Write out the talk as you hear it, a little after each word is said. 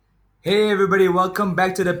Hey everybody, welcome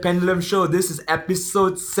back to the Pendulum Show. This is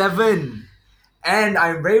episode 7. And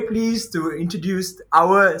I'm very pleased to introduce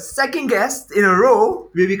our second guest in a row.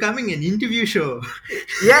 We're becoming an interview show.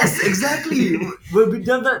 Yes, exactly. We'll be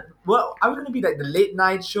done that. Well, are we going to be like the late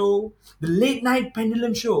night show? The late night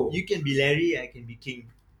Pendulum Show. You can be Larry, I can be King.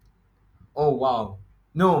 Oh, wow.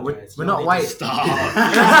 No, Guys, we're y'all not need to white. Stop.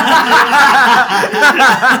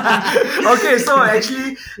 Okay, so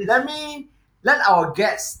actually, let our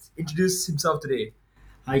guest introduce himself today.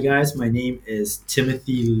 Hi guys, my name is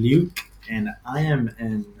Timothy Luke, and I am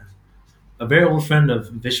a very old friend of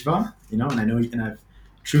Vishva. And I know, and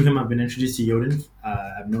through him, I've been introduced to Yodin.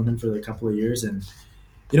 I've known him for a couple of years, and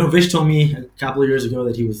Vish told me a couple of years ago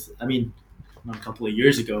that he was. I mean, not a couple of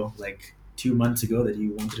years ago, like 2 months ago, that he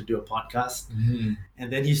wanted to do a podcast,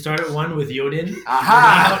 and then he started one with Yodin.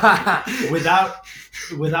 Aha!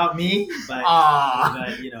 without me, but, Ah.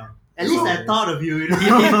 but At least I thought of you. he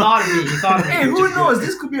thought of me. He thought of me. Hey, which who is knows? good.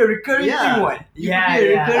 This could be a recurring Yeah. thing, what? Yeah, could be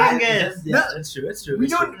a yeah, recurring yeah, guest. yeah, that's true. That's true. We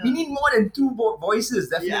it's don't. true. We need more than two voices.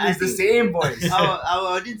 Definitely, Yeah, I it's the think- same voice. our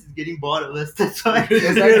audience is getting bored of us. That's why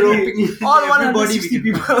Exactly. we're roping in All everybody 160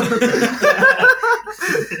 we can people.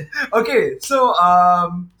 Okay, so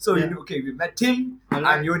Yeah. we met Tim.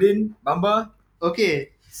 Alright. I'm Yodin Bamba. Okay,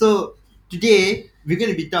 so today we're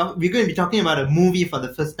going to be talking about a movie for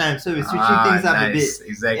the first time. So we're switching things up a bit.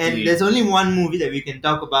 Exactly. And there's only one movie that we can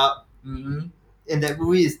talk about, Mhm. and that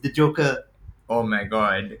movie is The Joker. Oh my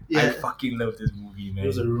god, I Yeah. fucking love this movie, man. It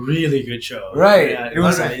was a really good show. Right. Yeah, It it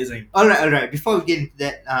was was- amazing. All right. Before we get into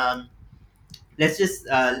that, let's just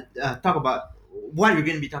talk about what we're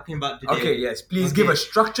going to be talking about today. Okay, yes. Please Okay. give a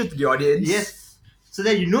structure to the audience. Yes. So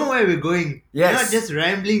that you know where we're going. Yes. Not just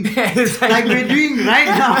rambling Yes, like we're doing right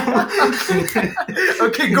now.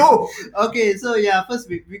 Okay, go. Okay, so yeah, first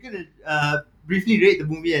we're going to briefly rate the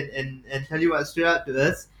movie and tell you what stood out to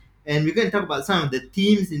us. And we're going to talk about some of the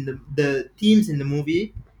themes in the themes in the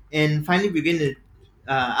movie. And finally, we're going to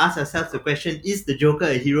ask ourselves the question: is the Joker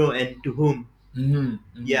a hero, and to whom? Mm-hmm.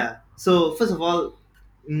 Yeah. So first of all,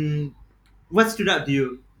 what stood out to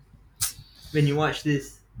you when you watched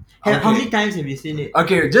this? How Okay. many times have you seen it?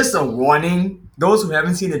 Okay, just a warning. Those who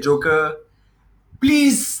haven't seen the Joker,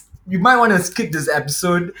 please, you might want to skip this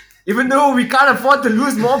episode. Even though we can't afford to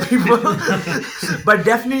lose more people, but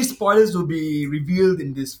definitely spoilers will be revealed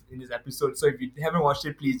in this episode. So if you haven't watched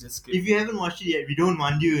it, please just skip. If you haven't watched it yet, we don't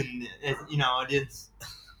want you in our audience.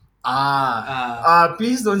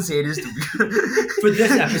 Please don't say this to me. For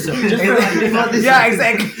this episode. Just for this Yeah, episode.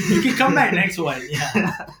 exactly. You can come back next one.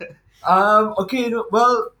 Yeah. Okay, no,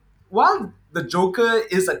 well, while the Joker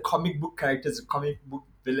is a comic book character, it's a comic book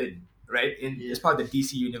villain, right? It's part of the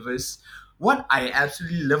DC universe. What I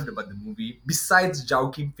absolutely loved about the movie, besides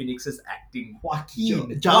Joaquin Phoenix's acting,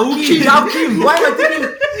 Joaquin. Joaquin, why am I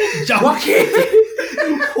thinking Joaquin?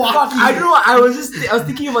 Fuck, I don't know. I was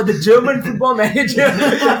thinking about the German football manager.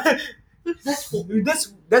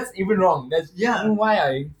 that's even wrong. I don't know why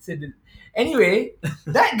I said it. Anyway,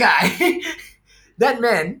 that guy, that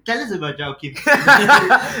man, Tell us about Joaquin.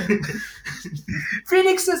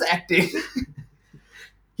 Phoenix's acting.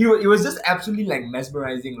 He was just absolutely like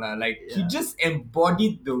mesmerizing lah. Like he Yeah. just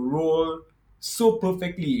embodied the role so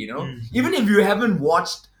perfectly. Mhm. Even if you haven't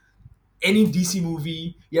watched any DC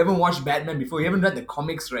movie, you haven't watched Batman before, you haven't read the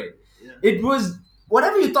comics, right? Yeah. It was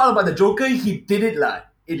whatever you thought about the Joker, he did it lah.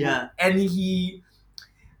 Yeah. And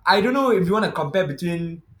I don't know if you want to compare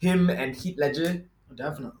between him and Heath Ledger,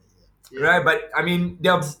 Definitely. right? But I mean,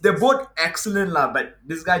 they're both excellent lah. But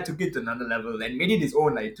this guy took it to another level and made it his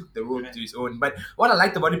own. Like he took the role Right. to his own. But what I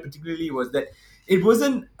liked about it particularly was that it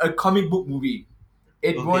wasn't a comic book movie.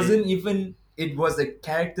 It Okay. wasn't even. It was a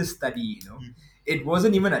character study. It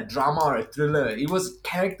wasn't even a drama or a thriller. It was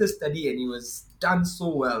character study, and it was done so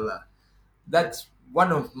well. That's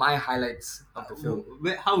one of my highlights of the film.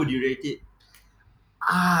 How would you rate it?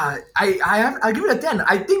 I'll give it a 10.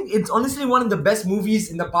 I think it's honestly one of the best movies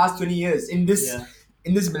in the past 20 years in this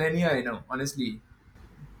millennia, honestly.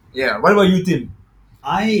 Yeah. What about you, Tim?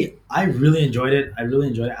 I really enjoyed it.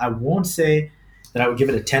 I won't say that I would give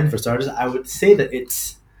it a 10 for starters. I'd say that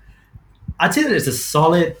it's a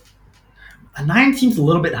solid. A 19's a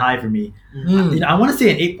little bit high for me. I want to say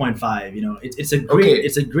an 8.5.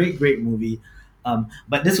 It's a great movie.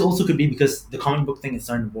 But this also could be because the comic book thing is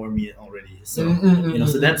starting to bore me already. So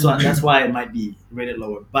so that's why it might be rated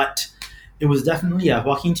lower. But it was definitely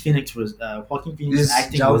Joaquin Phoenix's This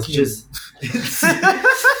acting was Joaquin. just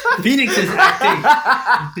Phoenix's acting.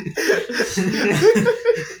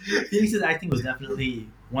 Phoenix's acting was definitely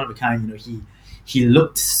one of a kind. he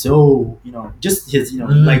looked so, just his,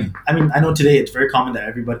 like, I mean, I know today it's very common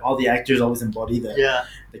that all the actors always embody the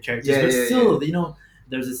characters, Yeah, but yeah, still,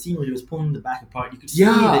 there was a scene where he was pulling the back apart. You could see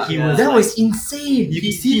Yeah, that he was that like, was insane. you He,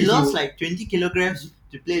 can see he that lost like 20 kilograms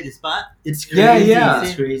to play this part. it's crazy. Yeah, yeah.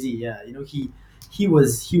 It's crazy. Yeah, he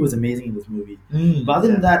was amazing in this movie. Mm. But other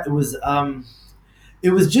than that, it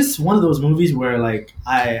was just one of those movies where like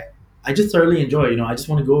I just thoroughly enjoy. I just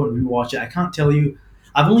want to go and rewatch it. I can't tell you.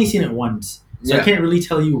 I've only seen it once, so I can't really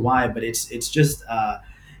tell you why. But it's just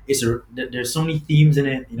there's so many themes in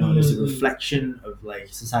it. There's a reflection of like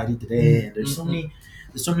society today, and there's so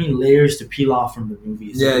many layers to peel off from the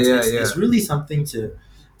movie. So it's really something to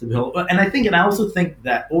behold. And I also think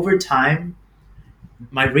that over time,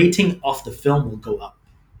 my rating of the film will go up.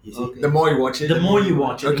 You see? The more you watch it, The more you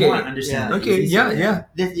watch it, the Okay. more I understand. Yeah. it. Okay, You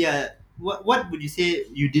see? So, yeah. What would you say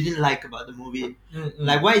you didn't like about the movie? Mm-mm.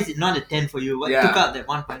 Like, why is it not a 10 for you? What Yeah. took out that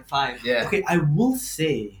 1.5? Yeah. Okay, I will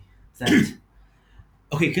say that.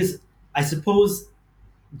 Okay, because I suppose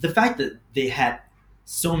the fact that they had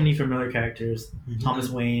so many familiar characters, Thomas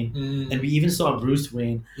Wayne, Mm. and we even saw Bruce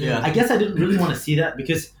Wayne. Yeah. I guess I didn't really want to see that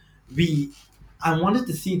because I wanted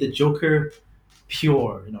to see the Joker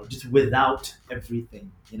pure, just without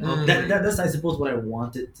everything. Mm. That's I suppose what I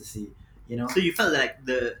wanted to see. So you felt like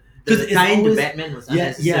the 'Cause it's tie into always- Batman was Yeah,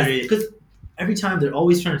 unnecessary. because every time they're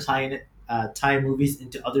always trying to tie movies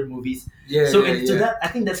into other movies. Yeah, So yeah, so yeah. that I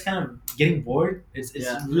think that's kind of getting bored. It's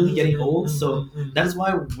Yeah. really getting old. So Mm. that is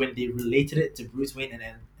why when they related it to Bruce Wayne and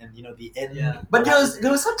the end. Yeah. But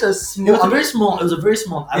there was such a It small. was a very small. It was a very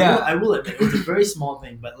small. Yeah. I will admit it was a very small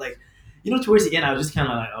thing. But like, towards the end, I was just kind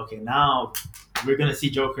of like, okay, now we're gonna see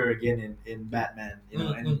Joker again in Batman.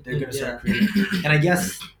 And they're gonna start creating. And I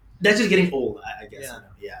guess that's just getting old. I guess.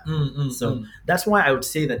 Yeah. So that's why I would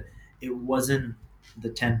say that it wasn't the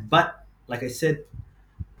 10. But like I said,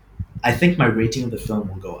 I think my rating of the film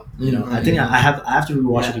will go up. I think I have to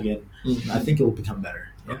rewatch it again. I think it will become better.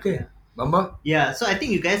 Yeah. Okay, Bamba. Yeah, so I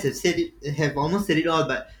think you guys have almost said it all,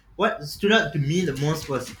 but what stood out to me the most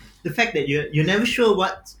was the fact that you're never sure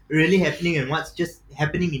what's really happening and what's just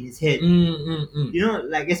happening in his head.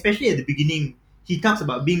 Like especially at the beginning, he talks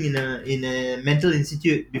about being in a mental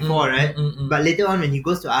institute before, right? But later on, when he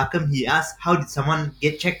goes to Arkham, he asks, "How did someone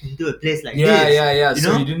get checked into a place like Yeah, this?" yeah, yeah. You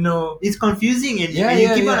So know? you didn't know. It's confusing, and, Yeah, and you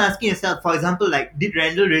yeah, keep on yeah. asking yourself. For example, like, did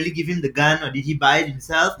Randall really give him the gun, or did he buy it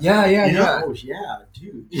himself? Yeah, yeah, You know? yeah. Oh yeah,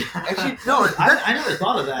 dude. Actually, no. I never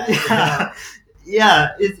thought of that. Yeah,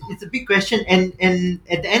 it's a big question, and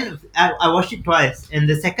at the end of I watched it twice, and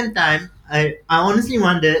the second time I honestly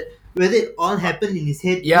wondered whether it all happened in his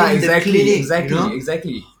head. Yeah, in exactly, the clinic, exactly, you know?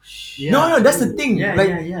 exactly. Yeah. No, that's the thing. Yeah, like,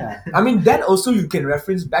 yeah. I mean, that also you can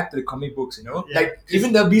reference back to the comic books. Yeah. Like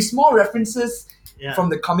even there'll be small references Yeah. from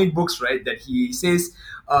the comic books, right? That he says,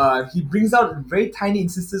 he brings out very tiny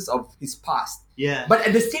instances of his past, Yeah. but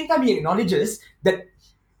at the same time, he acknowledges that,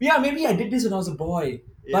 yeah, maybe I did this when I was a boy,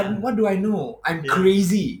 Yeah. but what do I know? I'm Yeah.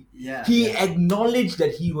 crazy. Yeah. He acknowledged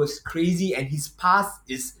that he was crazy and his past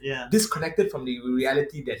is Yeah. disconnected from the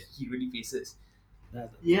reality that he really faces.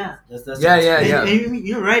 Yeah. That's Yeah, yeah, And,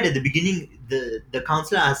 yeah. and right at the beginning, the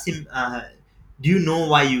counselor asked him, "Do you know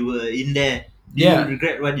why you were in there? Do Yeah. you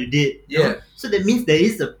regret what you did?" You know? Yeah. So that means there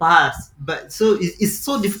is a past, but so it's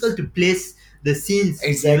so difficult to place the scenes.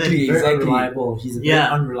 Exactly. Very Exactly. unreliable. He's a very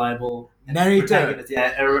Yeah. unreliable Narrator. protagonist.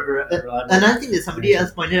 Yeah, reliable. Another thing that somebody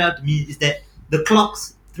else pointed out to me is that the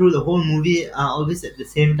clocks through the whole movie are always at the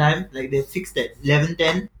same time. Like they're fixed at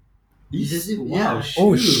 11:10. Wow.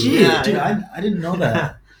 Oh, shoot. shit. Yeah, dude, yeah. I didn't know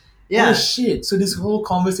that. Yeah. Oh shit! So this whole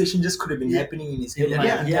conversation just could have been happening in his head. at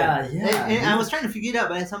Yeah. that time. And I was trying to figure it out,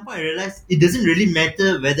 but at some point I realized it doesn't really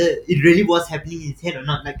matter whether it really was happening in his head or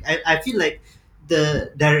not. Like I feel like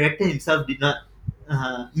the director himself did not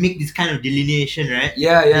make this kind of delineation, right?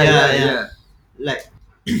 Yeah, Yeah. Like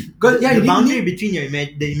Because yeah, the he boundary didn't between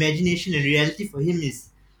the imagination and reality for him is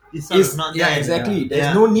sort is of not yeah there. exactly. There's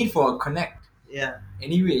Yeah. no need for a connect. Yeah.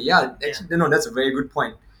 Anyway, yeah, actually, no, that's a very good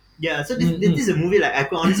point. Yeah, so this is a movie like I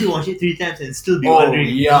could honestly watch it 3 times and still be Oh wondering.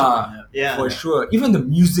 yeah, Yeah. for sure. Even the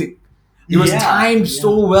music, it was Yeah, timed yeah.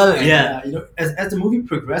 so well. And Yeah. As the movie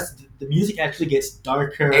progressed, the music actually gets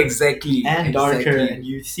darker exactly. and darker, exactly. and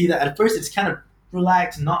you see that at first it's kind of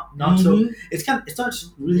relaxed, not so. Mhm. It starts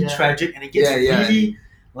really Yeah. tragic, and it gets Yeah, yeah. really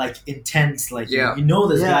like intense. Like Yeah. you know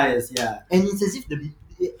this Yeah. guy is And it's as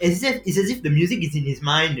if the music is in his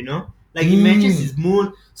mind, you know? Like he matches his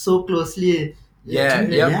mood so closely. Yeah,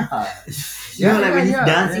 Dude, yep. You know, Yeah, like when he's yeah,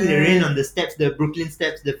 dancing in the yeah. rain on the steps, the Brooklyn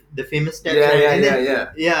steps, the famous steps. Yeah, right? yeah, and yeah, then, yeah.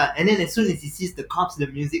 Yeah, and then as soon as he sees the cops, the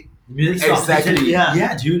music. The music stops. Exactly.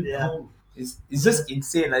 Yeah. Dude. Yeah. Oh, It's just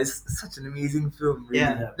insane. Like it's such an amazing film. Really.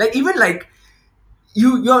 Yeah. Like even like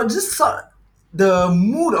you're just the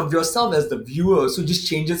mood of yourself as the viewer also just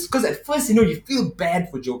changes, because at first you feel bad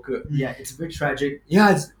for Joker. Yeah, it's a bit tragic.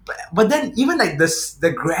 Yeah, but then even like this,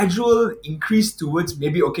 the gradual increase towards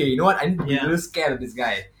maybe, okay, you know what, I need to be a little scared of this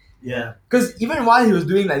guy. Yeah. Because even while he was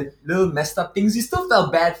doing like little messed up things, you still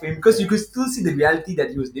felt bad for him, because you could still see the reality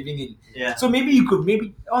that he was living in. Yeah. So maybe you could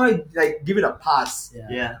like give it a pass.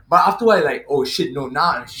 Yeah. But after a while, like, oh shit, no,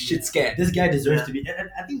 now I'm shit scared. This guy deserves to be. And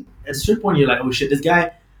I think at a certain point you're like, oh shit, this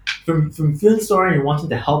guy. From feeling sorry and wanting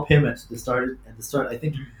to help him at the start, I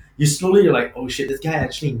think you're like, oh shit, this guy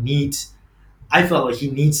actually needs. I felt like he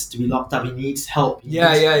needs to be locked up. He needs help. He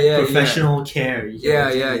needs professional care.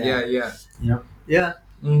 Yeah. Yeah.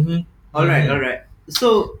 Mm-hmm. All right.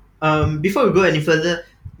 So, before we go any further,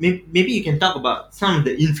 maybe you can talk about some of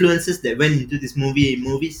the influences that went into this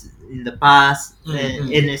movies in the past,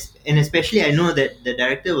 and especially I know that the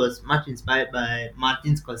director was much inspired by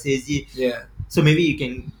Martin Scorsese. Yeah. So maybe you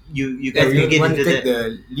guys can get into take that.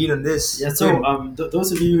 the lead on this. Yeah, so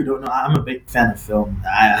those of you who don't know, I'm a big fan of film.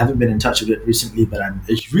 I haven't been in touch with it recently, but I'm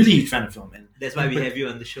a really huge fan of film. And That's why we have you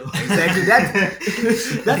on the show. Exactly.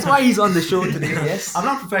 That's why he's on the show today. Yes. I'm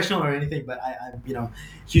not professional or anything, but I'm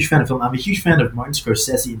huge fan of film. I'm a huge fan of Martin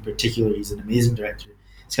Scorsese in particular. He's an amazing director.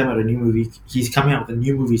 He's coming out with a new movie. He's coming out with a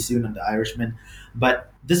new movie soon on The Irishman.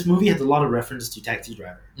 But this movie has a lot of reference to Taxi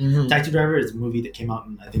Driver. Mm-hmm. Taxi Driver is a movie that came out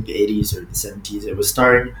in I think the 80s or the 70s. It was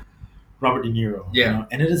starring Robert De Niro. Yeah.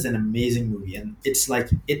 And it is an amazing movie. And it's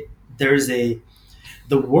like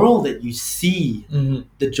the world that you see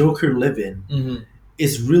the Joker live in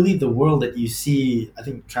is really the world that you see. I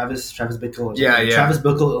think Travis Bickle. Travis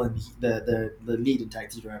Bickle and the lead in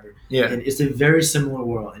Taxi Driver. Yeah. And it's a very similar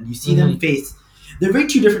world, and you see them face. They're very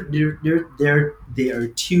two different. They are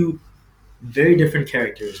two very different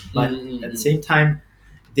characters, but at the same time,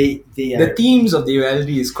 they are, the themes of the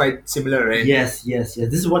reality is quite similar, right? Yes. This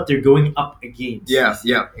is what they're going up against. Yeah,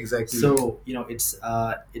 exactly. So it's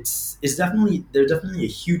definitely there's definitely a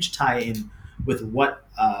huge tie-in with what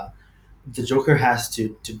the Joker has to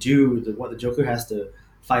do, what the Joker has to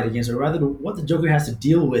fight against, or rather what the Joker has to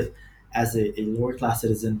deal with as a lower class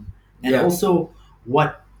citizen, and also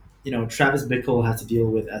what Travis Bickle has to deal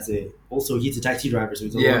with as he's a taxi driver, so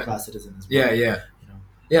he's a lower class citizen as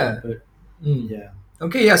well.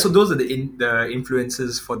 Okay, so those are the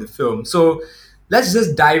influences for the film. So let's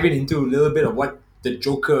just dive into a little bit of what the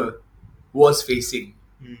Joker was facing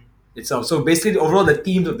itself. So basically, overall, the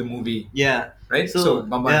themes of the movie. Yeah. Right. So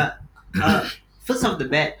Bamban. First off the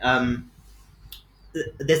bat,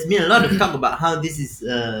 there's been a lot of talk about how this is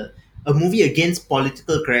a movie against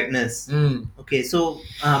political correctness. Okay, so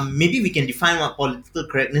maybe we can define what political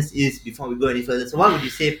correctness is before we go any further. So what would you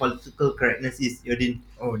say political correctness is, Yodin?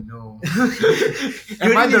 Oh no.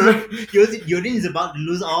 Yodin is about to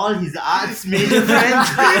lose all his arts major friends.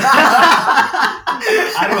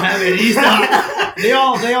 I don't have any. They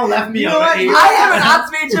all left me. You know what? I have an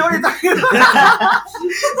arts major. What are you talking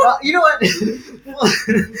about? You know what?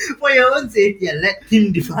 For your own safety, let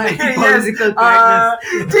him define political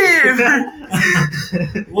correctness.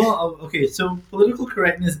 Well, okay. So political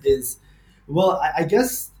correctness is, I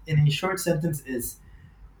guess in a short sentence, is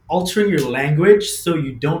altering your language so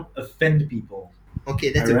you don't offend people.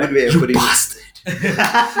 Okay, that's a good way of putting it. Bastard.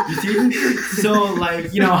 You see? So,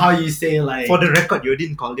 like, how you say, like... For the record, you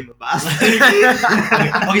didn't call him a bastard.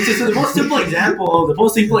 Okay, so the most simple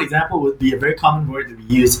example would be a very common word that we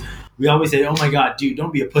use. We always say, oh my god, dude,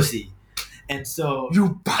 don't be a pussy. And so...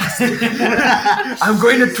 You bastard. I'm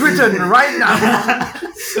going to Twitter right now.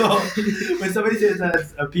 So, when somebody says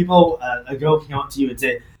that, a girl can come up to you and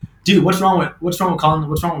say, dude, what's wrong with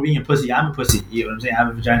being a pussy? I'm a pussy. You know what I'm saying? I have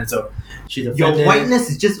a vagina, so she's offended. Your whiteness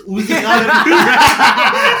is just oozing out of you.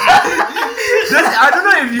 I don't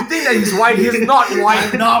know if you think that he's white. He's not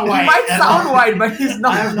white. I'm not white. He might sound white, but he's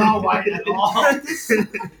not. I'm not white at all.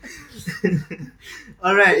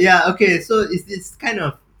 All right. Yeah. Okay. So it's this kind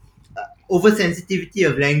of oversensitivity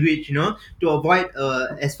of language, to avoid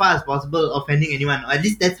as far as possible offending anyone. Or at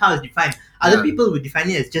least that's how it's defined. Other people would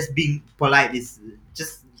define it as just being polite. It's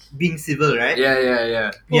just being civil, right?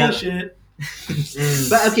 Yeah. Bullshit.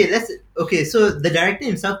 But so the director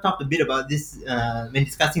himself talked a bit about this when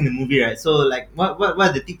discussing the movie, right? So like what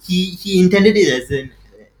the thing he intended it as an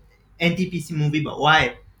anti-PC movie, but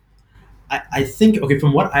why? I think,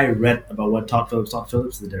 from what I read about what Todd Phillips,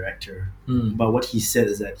 the director, about what he said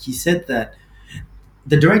that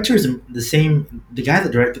the director is the same. The guy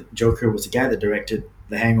that directed Joker was the guy that directed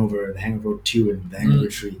The Hangover 2 and The Hangover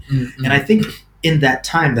 3. And I think in that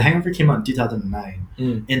time, The Hangover came out in 2009.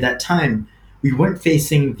 In that time, we weren't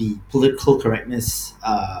facing the political correctness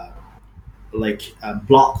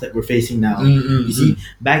block that we're facing now. Mm-mm-mm. You see,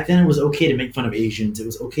 back then it was okay to make fun of Asians. It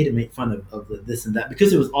was okay to make fun of this and that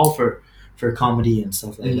because it was all for comedy and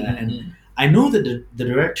stuff like that. And I know that the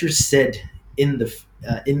director said in the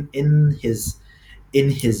in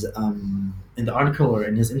the article or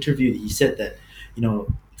in his interview, he said that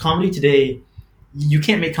comedy today, you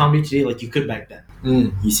can't make comedy today like you could back then.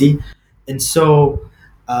 You see, and so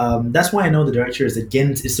that's why I know the director is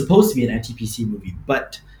supposed to be an anti-PC movie.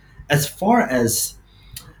 But as far as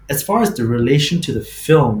the relation to the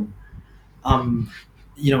film,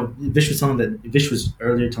 Vish was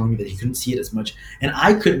earlier telling me that he couldn't see it as much, and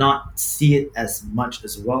I could not see it as much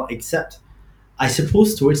as well, except I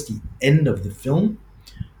suppose towards the end of the film,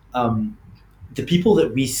 the people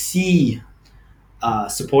that we see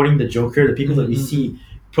supporting the Joker, the people that we see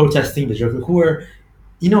protesting the Joker, who are,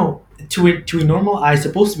 to a normal eye,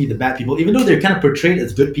 supposed to be the bad people, even though they're kind of portrayed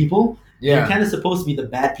as good people. They're kind of supposed to be the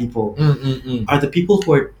bad people. Are the people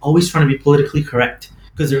who are always trying to be politically correct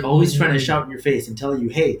because they're always trying to shout in your face and tell you,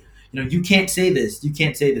 hey, you can't say this, you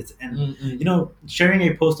can't say this, and sharing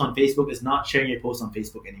a post on Facebook is not sharing a post on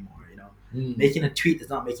Facebook anymore. Making a tweet is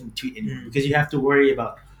not making a tweet anymore because you have to worry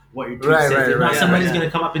about what your tweet says. If not, somebody's going to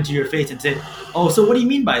come up into your face and say, oh, so what do you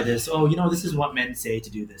mean by this? Oh, this is what men say to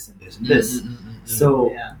do this and this and this.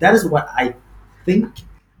 So that is what I think.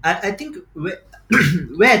 I think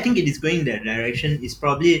where I think it is going that direction is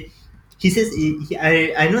probably, he says,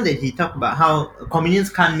 I know that he talked about how comedians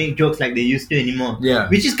can't make jokes like they used to anymore. Yeah.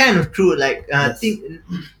 Which is kind of true. Like, I think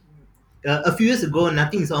a few years ago,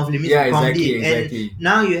 nothing is off limits for comedy. Exactly. And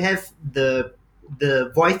now you have the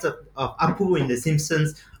voice of Apu in The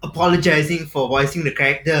Simpsons apologizing for voicing the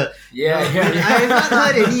character. Yeah. I have not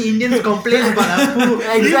heard any Indians complain about Apu.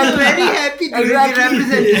 Exactly. He's very happy to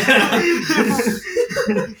represent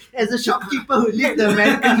as a shopkeeper who lived the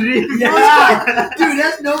American dream. Dude,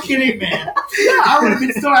 that's no kidding, man. I would have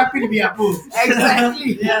been so happy to be Apu.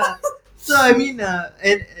 Exactly. Yeah. So I mean,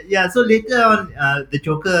 so later on, the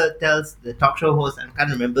Joker tells the talk show host, I can't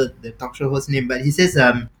remember the talk show host's name, but he says,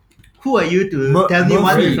 who are you to tell me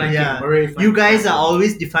what? You guys are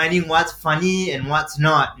always defining what's funny and what's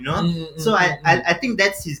not, So I think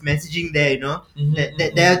that's his messaging there,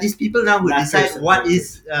 that there are these people now who decide what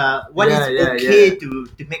is okay to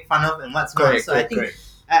make fun of and what's not. So I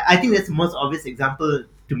think that's the most obvious example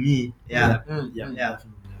to me. Yeah.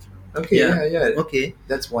 Okay. Okay.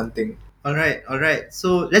 That's one thing. All right.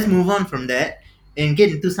 So let's move on from that and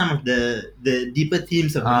get into some of the deeper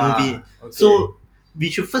themes of the movie. Okay. So we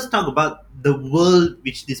should first talk about the world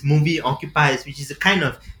which this movie occupies, which is a kind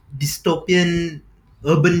of dystopian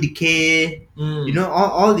urban decay.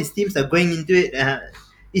 All these themes are going into it.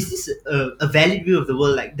 Is this a valid view of the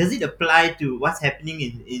world? Like, does it apply to what's happening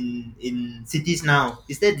in cities now?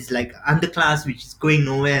 Is there this like underclass which is going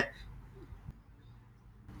nowhere?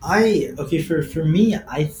 For me,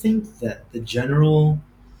 I think that the general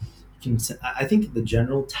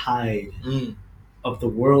tide of the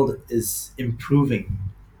world is improving.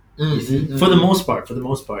 For the most part,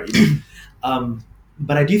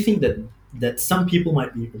 but I do think that some people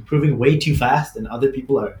might be improving way too fast, and other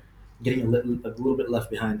people are getting a little bit left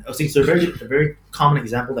behind. So a very common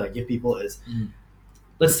example that I give people is,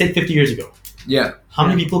 let's say 50 years ago. Yeah. How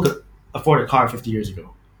many people could afford a car 50 years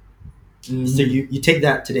ago? So you take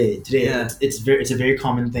that today. It's a very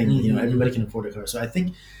common thing. Everybody can afford a car. So I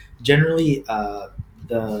think generally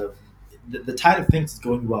the tide of things is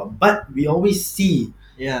going well, but we always see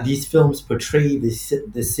these films portray the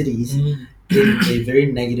cities in a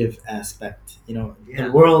very negative aspect.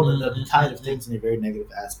 The world, the tide of things in a very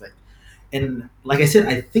negative aspect. And like I said,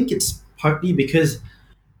 I think it's partly because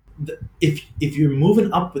if you're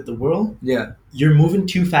moving up with the world, you're moving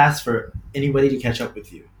too fast for anybody to catch up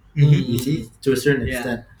with you. You see, to a certain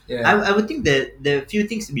extent. I would think that there are a few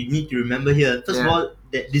things we need to remember here. First of all,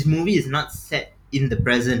 that this movie is not set in the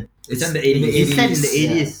present. It's in the 80s. It's set in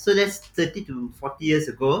the 80s, so that's 30 to 40 years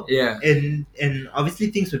ago. And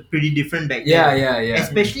obviously things were pretty different back then.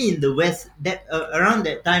 Especially in the West, that around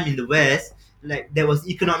that time in the West, like there was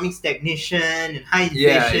economic stagnation and high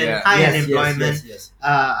inflation, high unemployment,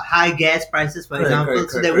 high gas prices, for example.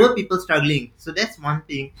 So there were people struggling. So that's one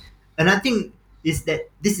thing. Another thing is that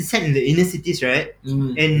this is set in the inner cities, right?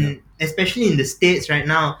 And especially in the States right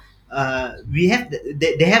now, we have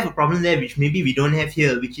they have a problem there which maybe we don't have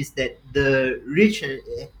here, which is that the rich,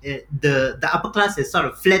 the upper class has sort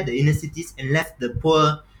of fled the inner cities and left the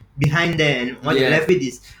poor behind there, and what you're left with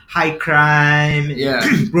is high crime,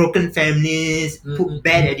 broken families,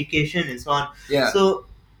 bad education, and so on. So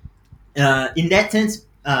in that sense,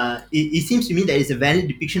 it seems to me that it's a valid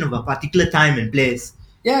depiction of a particular time and place.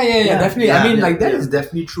 Definitely. I mean, that is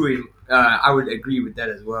definitely true. I would agree with that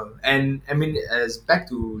as well. And I mean, as back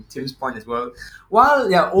to Tim's point as well,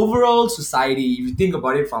 while overall society, if you think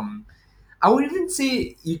about it from, I would even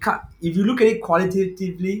say you can't. If you look at it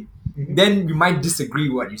qualitatively, Mhm. then you might disagree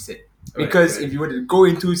with what you said. Right, Because right. if you were to go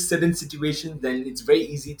into certain situations, then it's very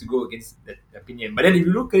easy to go against that opinion. But then if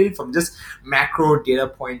you look at it from just macro data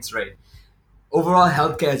points, right? Overall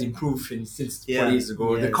healthcare has improved since Yeah. 40 years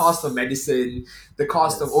ago. The Yes. cost of medicine, the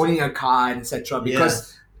cost of Yes. owning a car, and etc.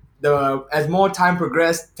 Because as more time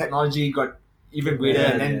progressed, technology got even greater,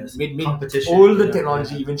 Yeah, and then yes. made Competition, all the yeah,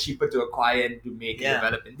 technology yeah. even cheaper to acquire and to make Yeah. and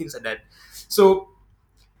develop and things like that. So,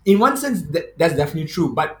 in one sense, that's definitely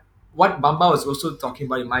true. But what Bamba was also talking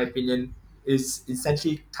about, in my opinion, is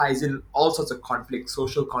essentially ties in all sorts of conflict,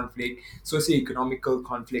 social conflict, socio-economical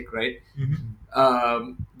conflict, right?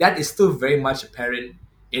 Mhm. That is still very much apparent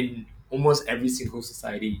in almost every single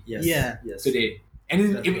society Yes. Yeah. Yes. today. And if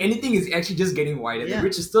Definitely. anything, is actually just getting wider. Yeah. The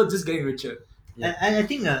rich is still just getting richer. Yeah. I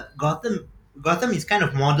think Gotham is kind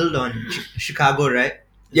of modeled on Chicago, right?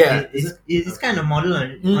 Yeah. It's kind of modeled on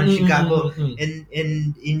Mm, Chicago, mm.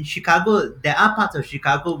 and in Chicago there are parts of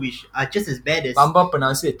Chicago which are just as bad as. Bamba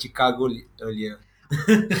pronounced it Chicago earlier.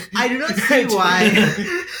 I do not see why.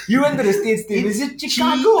 You went to the States, Steve. Is it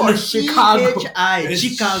Chicago or It's Chicago? CHI, It's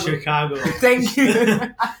Chicago. Chicago. Thank you.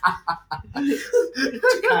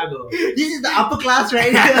 Chicago. This is the upper class,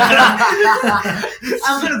 right?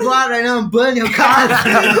 I'm gonna go out right now and burn your cars.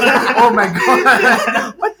 Oh my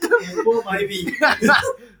god. What the? Oh, maybe.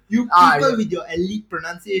 You Ah, people yeah. with your elite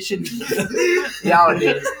pronunciation. Yeah,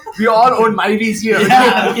 okay. We all own Myries here.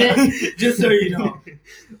 Yeah, okay. Just so you know.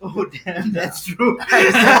 Oh damn, that's true.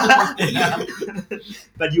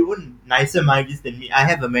 But you own nicer Myvis than me. I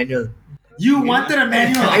have a manual. You wanted a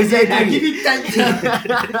manual. Exactly. I give you 10.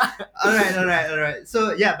 Alright.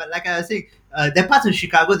 So yeah, but like I was saying, there are parts of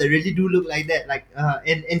Chicago that really do look like that. Like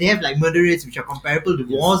and they have like murder rates which are comparable to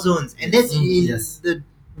war zones. And that's in Yes. the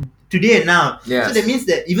today and now. Yes. So that means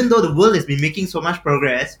that even though the world has been making so much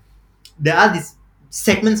progress, there are these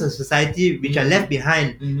segments of society which are left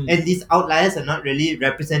behind. Mhm. And these outliers are not really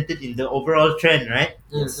represented in the overall trend, right?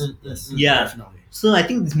 Yes. Yes. Yeah. Definitely. So I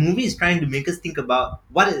think this movie is trying to make us think about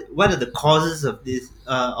what are the causes of this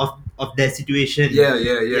of their situation.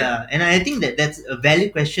 Yeah. And I think that's a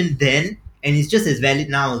valid question then, and it's just as valid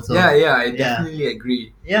now also. Yeah, I definitely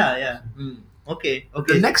agree. Yeah. Mm. Okay.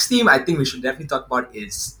 The next theme I think we should definitely talk about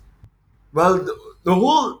is, well, the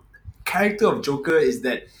whole character of Joker is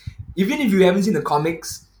that even if you haven't seen the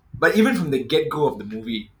comics, but even from the get-go of the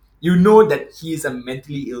movie, you know that he is a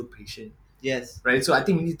mentally ill patient, Yes. right? So I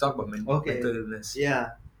think we need to talk about Okay. mental illness.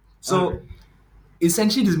 Yeah. So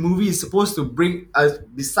essentially, this movie is supposed to bring us,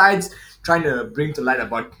 besides trying to bring to light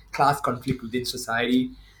about class conflict within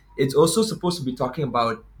society, it's also supposed to be talking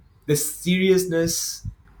about the seriousness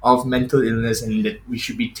of mental illness and that we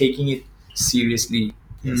should be taking it seriously,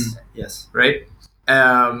 Yes. Yes. right?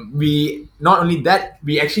 We not only that,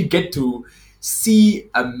 we actually get to see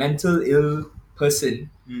a mental ill person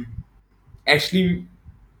Mm. actually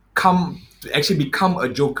become a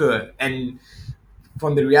Joker, and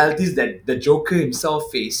from the realities that the Joker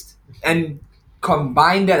himself faced, and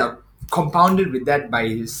combine that or compounded with that by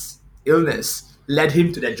his illness, led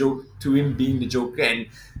him to him being the Joker. And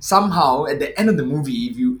somehow at the end of the movie,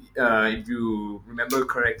 if you remember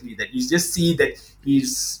correctly, that you just see that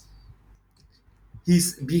his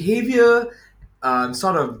behavior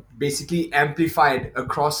sort of basically amplified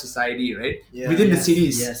across society, right? Yeah. Within the Yes.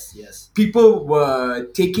 cities, Yes. people were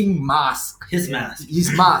taking masks. His mask.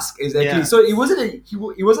 His mask, exactly. Yeah. So it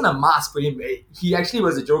wasn't a mask for him. He actually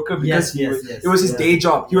was a Joker because Yes. it was his day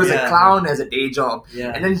job. He was a Yeah. clown as a day job,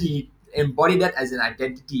 Yeah. and then he embodied that as an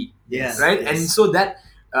identity, Yeah. right? Yes. And so that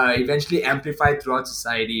eventually amplified throughout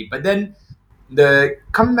society. But then the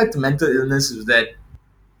coming back to mental illness is that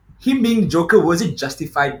him being Joker, was it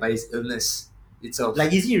justified by his illness itself?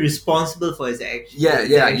 Like, is he responsible for his actions? Yeah.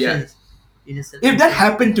 In a certain If that sense?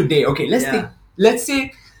 happened today, okay, Yeah. let's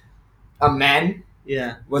say a man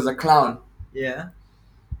Yeah. was a clown Yeah.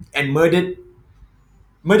 and murdered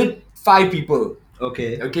 5 people.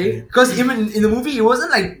 Okay. Okay, because even in the movie, it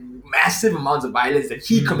wasn't like massive amounts of violence that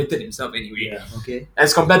he committed himself anyway, Yeah. Okay.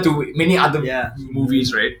 as compared to many other Yeah.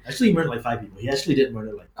 movies, right? Actually, he murdered like 5 people. He actually did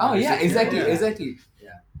murder like. Oh yeah, 6 people. exactly.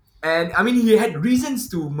 Yeah. And I mean, he had reasons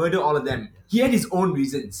to murder all of them. He had his own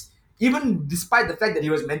reasons. Even despite the fact that he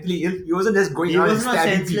was mentally ill, he wasn't just going It around and was not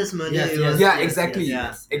stabbing people. senseless murder. Yes, it yes. was, Yeah, yes, exactly.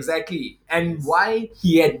 yes. Exactly. And why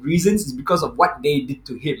he had reasons is because of what they did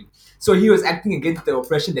to him. So he was acting against the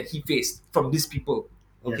oppression that he faced from these people,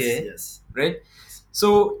 Okay. Yes. right?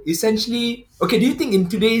 So essentially, okay, do you think in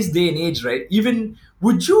today's day and age, right, even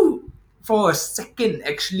would you for a second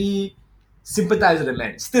actually sympathize with the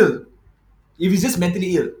man. Still, if he's just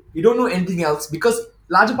mentally ill, you don't know anything else because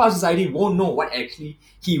larger part of society won't know what actually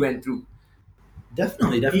he went through.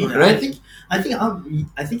 Definitely. Right? I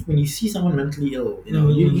think when you see someone mentally ill,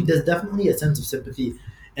 there's definitely a sense of sympathy,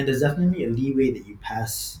 and there's definitely a leeway that you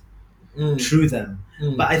pass through them.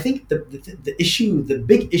 But I think the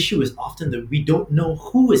big issue is often that we don't know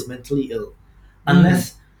who is mentally ill,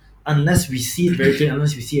 unless we see it very clearly.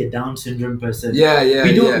 Unless we see a Down syndrome person,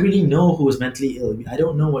 we don't really know who is mentally ill. I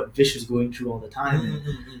don't know what Vish is going through all the time, and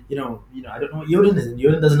I don't know what Yoden is, and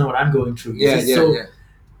Yoden doesn't know what I'm going through.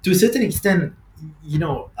 To a certain extent,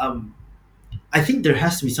 I think there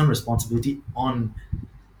has to be some responsibility on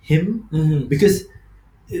him because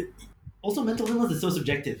also mental illness is so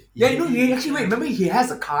subjective. Remember he has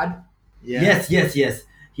a card. Yes.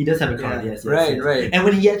 He does have a card. Yes. Right. And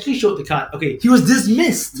when he actually showed the card, okay, He was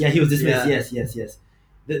dismissed. yeah, he was dismissed. Yes.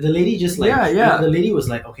 The lady just like the lady was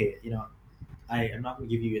like, okay, I am not gonna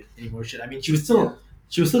give you any more shit. I mean, she was still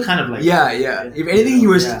kind of like If anything, he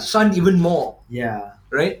was shunned even more. yeah.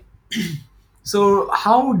 Right. So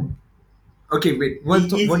how? Okay, wait. One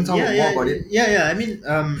talk more about it. I mean,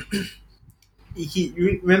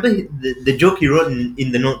 remember the joke he wrote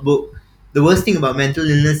in the notebook. The worst thing about mental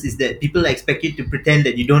illness is that people expect you to pretend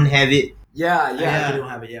that you don't have it. Yeah. You don't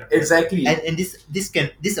have it. Yeah. Exactly. And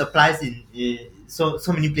this applies in so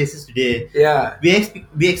many places today. Yeah.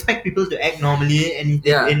 We expect people to act normally, and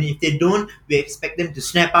if they don't, we expect them to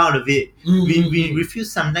snap out of it. We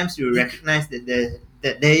refuse sometimes to recognize that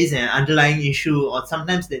there is an underlying issue, or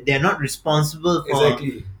sometimes that they are not responsible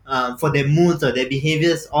for their moods or their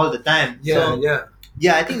behaviors all the time.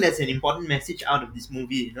 Yeah, I think that's an important message out of this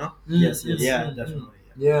movie. Yes. Yeah. Definitely.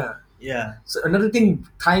 Yeah. So another thing,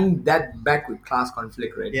 tying that back with class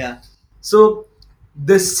conflict, right? Yeah. So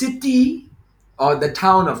the city or the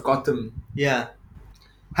town of Gotham Yeah.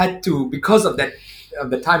 had to, because of that,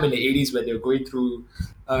 the time in the 80s where they were going through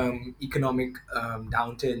economic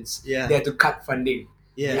downturns, Yeah. they had to cut funding.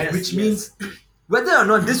 Yeah. And which means whether or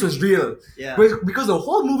not this was real, Yeah. because the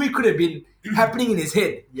whole movie could have been happening in his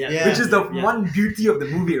head, Yeah. which is the one beauty of the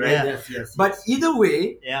movie, right? Yeah. Yes. But either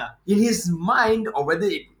way, Yeah. in his mind, or whether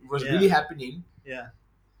it was really happening, Yeah.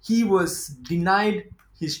 he was denied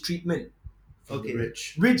his treatment, Okay.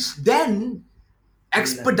 Rich. which then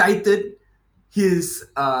expedited his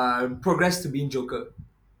progress to being Joker,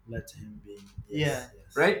 Led to him being. Yeah.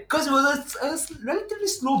 right? Because it was a relatively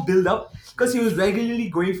slow build up, because he was regularly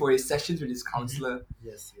going for his sessions with his counselor.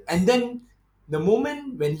 Yes. And then the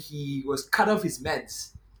moment when he was cut off his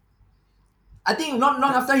meds, I think not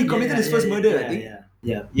after he committed his first murder, I think.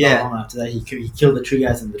 Yeah. Yeah. Not long after that, he killed the 3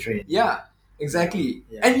 guys in the train. Yeah, exactly.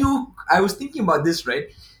 Yeah. And I was thinking about this, right?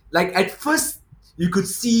 Like at first, you could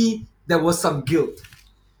see there was some guilt.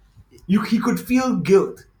 He could feel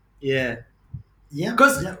guilt, Yeah. Yeah.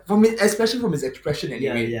 because especially from his expression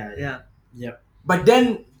anyway. Yeah. But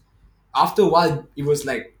then after a while, it was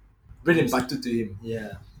like bread and butter to him.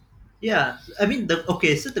 Yeah. Yeah. I mean,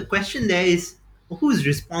 so the question there is, who's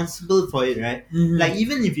responsible for it, right? Mhm. Like,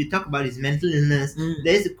 even if you talk about his mental illness,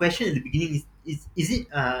 there's a question at the beginning: is it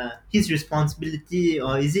his responsibility,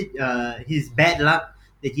 or is it his bad luck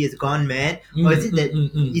that he has gone mad, or is it that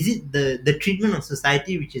is it the treatment of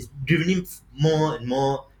society which has driven him more and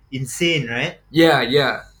more insane, right?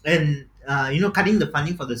 Yeah. And cutting the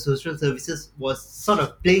funding for the social services was sort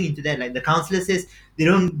of playing into that. Like the counselor says, they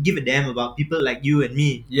don't give a damn about people like you and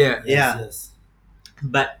me. Yeah. Yes.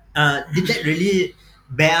 But did that really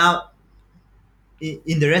bear out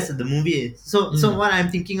in the rest of the movie? So what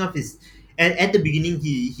I'm thinking of is, at the beginning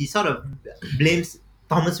he sort of blames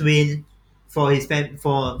Thomas Wayne for his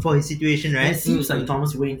for his situation, And right? it seems like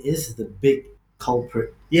Thomas Wayne is the big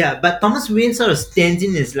culprit. Yeah, but Thomas Wayne sort of stands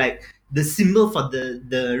in as like the symbol for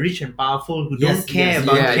the rich and powerful who don't care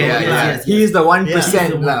about Yeah. character. He is the 1%. He's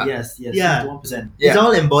the one, lah. yes, Yeah. he's the 1%. Yeah. It's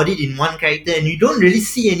all embodied in one character, and you don't really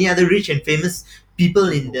see any other rich and famous people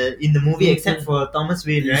in the movie except for Thomas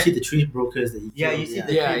Wayne, You right? see the tree brokers that he Yeah, killed. you see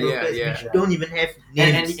the Yeah, three brokers yeah. which don't even have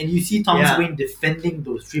names. and you see Thomas Yeah. Wayne defending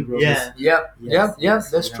those tree brokers. Yeah. Yes,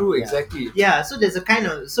 That's you know, true, yeah. exactly. Yeah, so there's a kind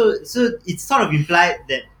of so it's sort of implied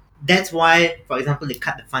that that's why, for example, they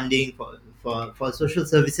cut the funding for social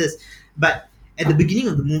services. But at the beginning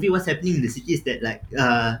of the movie, what's happening in the city is that like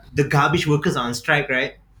the garbage workers are on strike,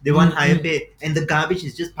 right? They want higher pay, and the garbage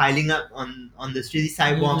is just piling up on the city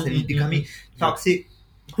sidewalks and becoming toxic.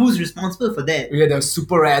 Who's responsible for that? Yeah, the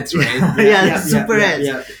super rats, right? Yeah, super rats.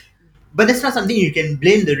 Yeah. But that's not something you can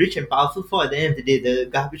blame the rich and powerful for. At the end of the day, the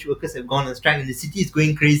garbage workers have gone on strike and the city is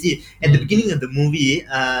going crazy. At the beginning of the movie,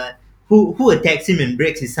 who attacks him and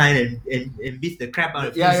breaks his sign and beats the crap out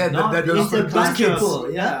of him. Yeah, yeah, not the- It's a those bunch kids. of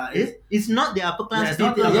people, yeah, it's not the upper class it's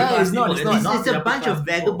not the people. upper Yeah, class it's not, people. it's not. It's, not it's the a upper bunch class of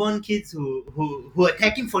people. vagabond kids who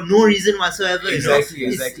attack him for no reason whatsoever. Exactly, you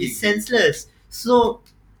know? exactly. It's senseless. So,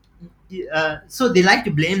 so they like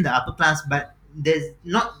to blame the upper class, but there's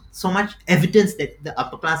not so much evidence that the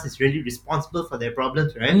upper class is really responsible for their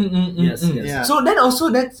problems, right? Yes, yes. Yeah. So then also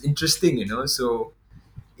that's interesting, you know. So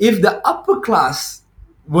if the upper class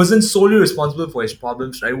wasn't solely responsible for his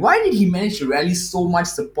problems, right? Why did he manage to rally so much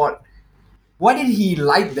support? Why did he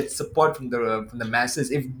like that support from the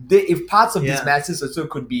masses? If parts of these Yeah. masses also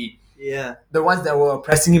could be Yeah. the ones that were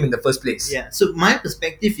oppressing him in the first place. Yeah. So my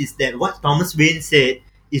perspective is that what Thomas Wayne said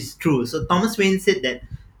is true. So Thomas Wayne said that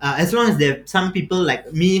as long as there are some people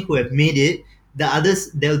like me who have made it,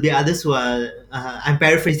 there will be others who are I'm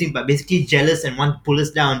paraphrasing, but basically jealous and want to pull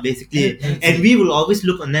us down, basically, and we will always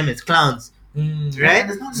look on them as clowns, right?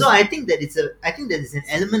 there's not- So I think that it's an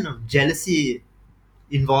element of jealousy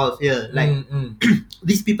involved here. Like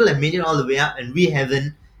these people have made it all the way up, and we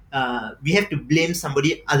haven't. We have to blame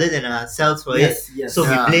somebody other than ourselves for Yes, it. yes. So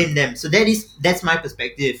Yeah. we blame them. So that's my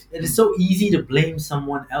perspective. It is so easy to blame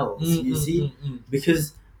someone else, you see,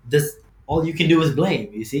 because this all you can do is blame.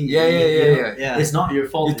 You see, Yeah, yeah, You yeah, know, yeah. Yeah. It's not your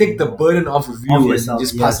fault. You take the anymore. burden off of you Of and yourself,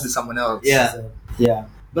 just pass yes. it to someone else. Yeah. So, yeah.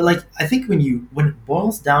 But like, I think when it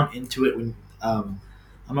boils down into it, when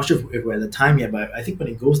I'm not sure if we're at the time yet, but I think when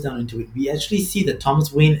it goes down into it, we actually see that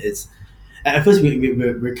Thomas Wayne is. At first,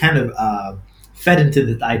 we're kind of fed into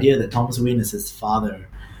the idea that Thomas Wayne is his father.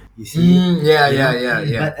 You see, Yeah, you yeah, know? yeah,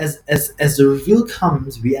 yeah. But as the reveal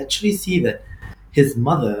comes, we actually see that his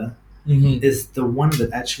mother is the one that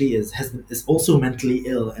actually is also mentally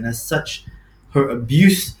ill, and as such, her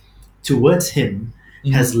abuse towards him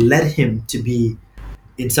has led him to be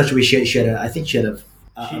in such a way. She had I think she had a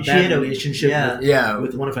She bad had a- relationship yeah. Yeah.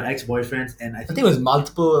 with one of her ex-boyfriends, and I think it was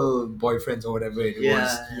multiple boyfriends or whatever it Yeah.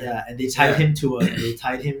 was. yeah, and they tied him to a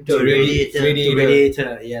To a radiator. to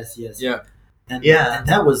radiator. Yes, yes. Yeah. And, Yeah.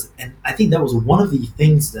 and I think that was one of the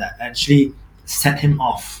things that actually set him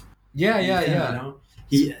off. Yeah, yeah, You yeah. know,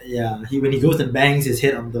 he when he goes and bangs his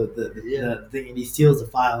head on the thing, and he steals the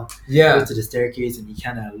file, Yeah. goes to the staircase, and he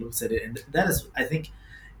kind of looks at it, and that is, I think,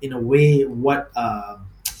 in a way, what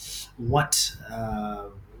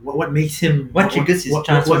makes him What triggers his what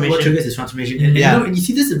transformation. triggers his transformation. And, Yeah. and you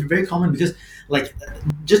see this is very common because, like,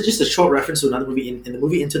 just a short reference to another movie in the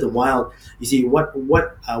movie Into the Wild, you see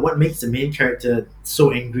what makes the main character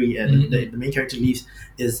so angry, and the main character leaves,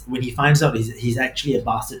 is when he finds out he's actually a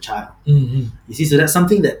bastard child. You see, so that's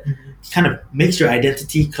something that kind of makes your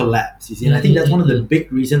identity collapse. You see, and I think that's one of the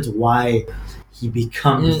big reasons why he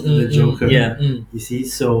becomes the Joker. Yeah. You see,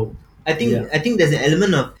 so I think Yeah. I think there's an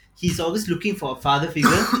element of he's always looking for a father figure,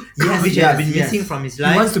 Yes, which yes, has been yes. missing from his He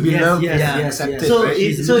life. wants to be Yes, loved yes, and yes, accepted, yes. So, right?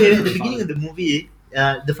 He's so looking at for the a beginning father. of the movie,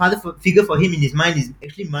 the figure for him in his mind is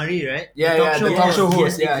actually Murray, right? Yeah, The yeah, the host. talk show Yes,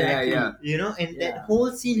 host. yes, Yeah, yeah, exactly. yeah. You know, and that Yeah.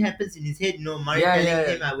 whole scene happens in his head. You know, Murray Yeah, telling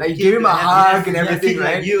yeah. him, "I would Like, kill give him to a have hug this and kid everything,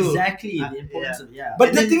 like right? you." Exactly, Uh, the importance yeah. of yeah. But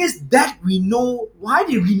And the then- thing is that we know. Why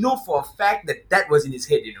did we know for a fact that was in his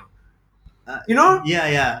head? You know? Yeah,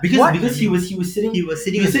 yeah. because he was sitting He was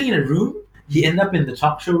sitting. in a room. He ended up in the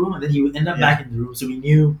talk show room, and then he would end up Yeah. back in the room. So we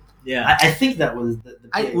knew. Yeah. I think that was the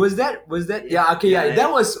play. Was that? Yeah. Okay. Yeah. Yeah.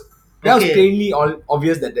 That was Okay. plainly all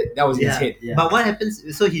obvious that was in his head. Yeah. But what happens?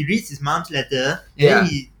 So he reads his mom's letter, and Yeah.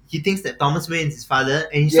 then he thinks that Thomas Wayne is his father,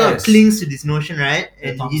 and he sort of Yes. clings to this notion, right? That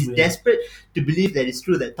And Thomas he's Wayne. desperate to believe that it's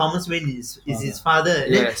true that Thomas Wayne is his father.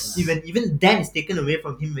 And Yes. then even that is taken away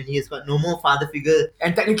from him when he has got no more father figure.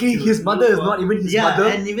 And technically, To his mother is look not for. even his Yeah, mother.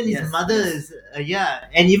 and even his Yes, mother yes. is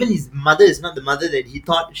and even his mother is not the mother that he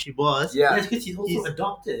thought she was. Yeah. Yes, because he's also He's-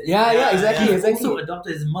 adopted. Yeah. Yeah. Exactly. Yeah. He's Exactly. also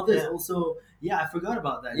adopted. His mother is Yeah. also. Yeah, I forgot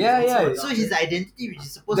about that. Yeah, He's also yeah. adopted. So his identity, which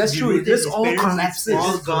is supposed That's to be true, it rooted in just his all parents, is collapses.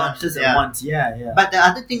 all Just gone. collapses Yeah. at once. Yeah, yeah. But the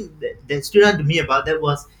other thing that stood out to me about that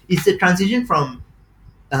was it's a transition from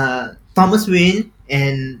Thomas Wayne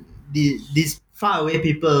and these faraway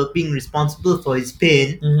people being responsible for his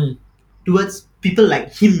pain Mhm. towards people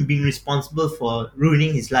like him being responsible for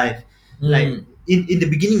ruining his life. Like in the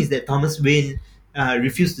beginning is that Thomas Wayne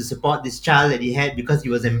refused to support this child that he had because he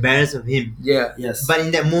was embarrassed of him. Yeah. Yes. But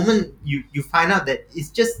in that moment, you find out that it's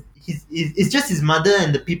just his mother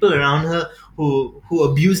and the people around her who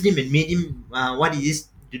abused him and made him what he is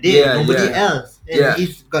today. Yeah, Nobody yeah. else, and Yeah.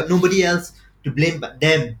 he's got nobody else to blame but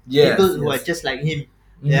them. Yes, People who yes. are just like him,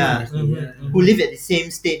 Mhm, yeah, mhm, Yeah. mhm. who live at the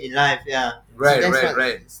same state in life. Yeah, Right, that's right, what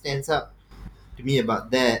right. stands out to me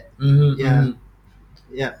about that. Mhm, Yeah. mhm.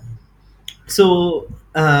 Yeah. So,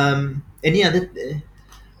 any other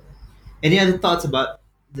thoughts about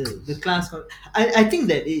the class. I think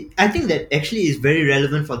that I think that actually is very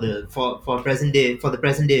relevant for the present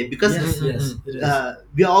day because Yes, Mm, yes, mm, it is.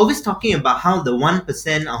 we are always talking about how the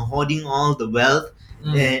 1% are hoarding all the wealth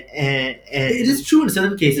mm. and It is true in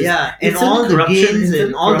certain cases. yeah, In and certain all the corruption, gains in and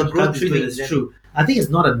certain all the corrupt growth is countries, it going is to them. true. I think it's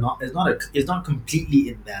not completely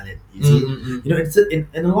invalid. You Mm, see, mm, mm. you know,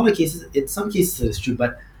 in a lot of cases, in some cases it is true,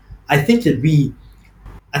 but I think that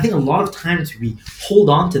I think a lot of times we hold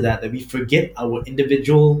on to that we forget our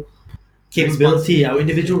individual capability, our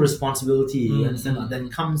individual responsibility. You Mm, understand? mm, That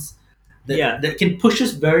mm. comes that Yeah. that can push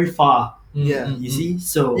us very far. Yeah. You see,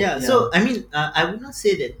 so Yeah, so I mean, I would not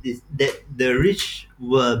say that that the rich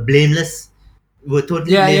were blameless, were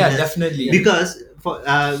totally Yeah, yeah, blameless, definitely. because for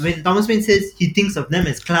when Thomas Paine says he thinks of them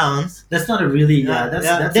as clowns, that's not a really that's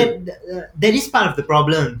that is part of the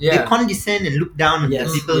problem. They Yeah. condescend and look down on Yes,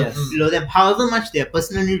 the people yes. below them. However much they are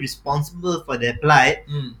personally responsible for their plight,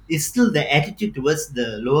 Mm. it's still the attitude towards the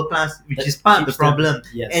lower class, which That is part of the keeps them- problem.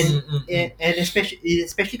 yes. And Mm, mm, mm. and especially it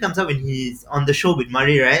especially comes up when he's on the show with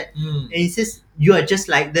Murray, right? Mm. And he says, "You are just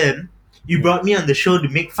like them. You Yeah. brought me on the show to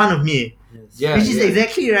make fun of me," Yes. Yeah. which is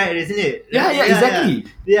exactly right, isn't it? Yeah, Right? yeah, exactly.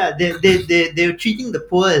 Yeah, they're treating the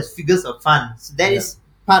poor as figures of fun. So that is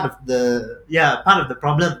part of the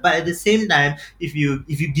problem. But at the same time, if you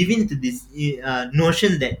give in to this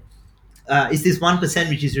notion that it's this 1%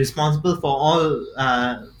 which is responsible for all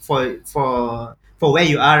for where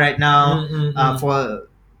you are right now, Mm, mm, mm. for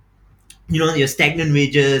your stagnant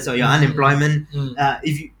wages or your Mm, unemployment. mm.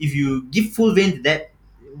 If you give full vein to that,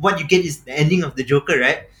 what you get is the ending of the Joker,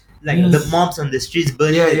 right? Like Yes. the mobs on the streets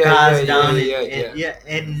burning Yeah, the yeah, cars yeah, down, yeah,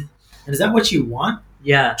 and And is that what you want?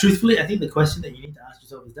 yeah, Truthfully, I think the question that you need to ask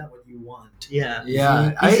yourself is that what you want? yeah,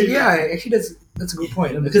 Yeah, actually, that's a good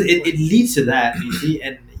point. You know, because it leads to that, you see,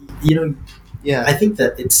 and you know, yeah, I think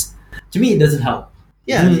that it's to me it doesn't help.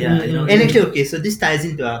 yeah. Yeah, you know, And actually, okay, so this ties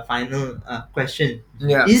into our final question: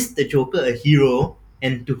 Yeah. Is the Joker a hero,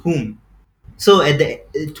 and to whom? So at the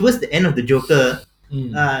towards the end of the Joker,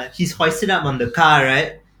 Mm. he's hoisted up on the car,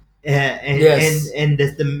 right? And, Yes. and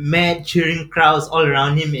there's the mad cheering crowds all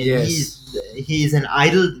around him, and Yes. he's an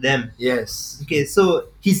idol to them. Yes. Okay, so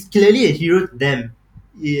he's clearly a hero to them.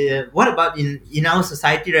 Yeah, what about in our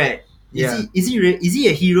society, right? Yeah. Is he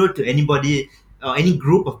a hero to anybody or any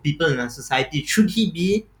group of people in our society? Should he be?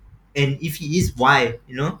 And if he is, why?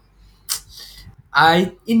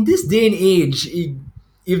 In this day and age,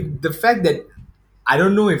 if the fact that I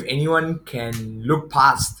don't know if anyone can look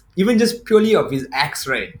past even just purely of his acts,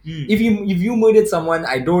 right? Mm. If you murdered someone,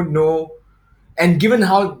 I don't know, and given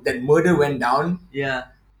how that murder went down, Yeah,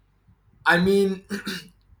 I mean,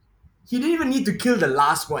 he didn't even need to kill the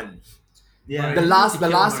last one, yeah, the Right. last He the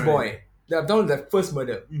killed last him boy, already. the first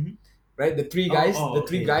murder, Mhm. right? The three guys, the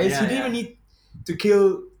three okay. guys. Yeah, He didn't even need to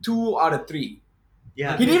kill 2 out of 3.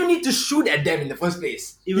 yeah. He didn't even need to shoot at them in the first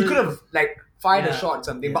place. It He was- could have like fired a Yeah. shot or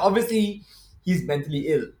something, Yeah. but obviously he's mentally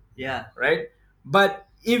ill, Yeah, right? But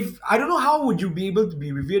if I don't know how would you be able to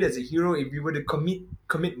be revered as a hero if you were to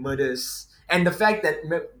commit murders, and the fact that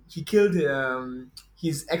he killed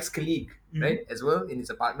his ex-colleague, Mhm. right, as well in his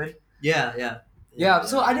apartment. yeah, yeah. Yeah,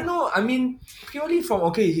 so I don't know. I mean, purely from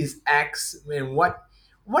his acts and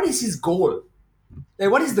what is his goal?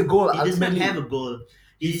 Like, what is the goal He does not ultimately? have a goal.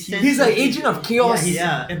 He's He's an agent of chaos. Yeah, he's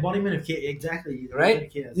Yeah. an embodiment of chaos. Exactly. He's an Right? embodiment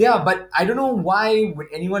of chaos. Yeah, but I don't know why would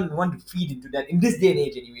anyone want to feed into that in this day and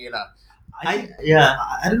age anyway, lah.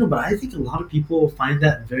 I don't know, but I think a lot of people find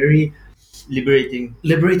that very Liberating.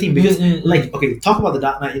 liberating because, Mm, mm, like, okay, talk about the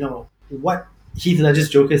Dark Knight. You know what Heath Ledger's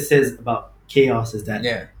Joker says about chaos is that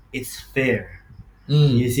Yeah. it's fair.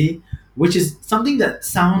 Mm. You see, which is something that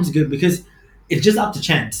sounds good because it's just up to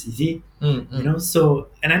chance. You see, Mm, you know. So,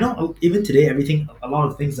 and I know even today, a lot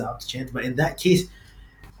of things are up to chance. But in that case,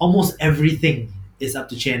 almost everything is up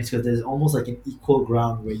to chance because there's almost like an equal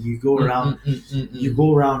ground where you go around, you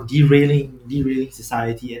go around derailing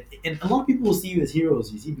society, and a lot of people will see you as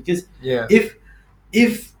heroes. You see, because Yeah.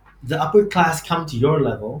 if the upper class come to your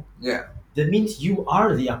level, Yeah. that means you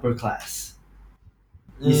are the upper class.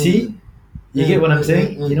 You Mm. see. You get what I'm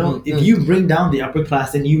saying? You know, if you bring down the upper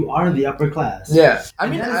class, then you are the upper class. Yeah. I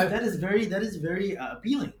And mean, that is very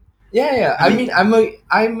appealing. yeah. I I mean- mean,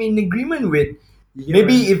 I'm in agreement with You get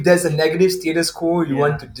maybe what I'm- if there's a negative status quo you Yeah.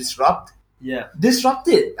 want to disrupt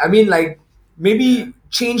it. I mean, like maybe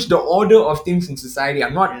change the order of things in society.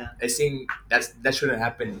 I'm not saying that shouldn't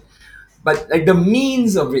happen, but like the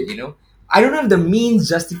means of it, I don't know if the means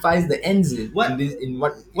justifies the ends in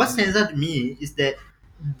What- What stands out to me is that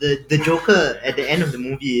the Joker at the end of the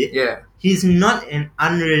movie, Yeah. he's not an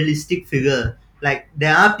unrealistic figure. like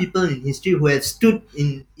there are people in history who have stood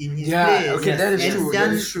in his Yeah, place okay, that is and true. done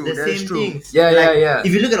That is true. the That is same true. things. Yeah, like, yeah.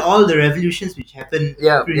 if you look at all the revolutions which happened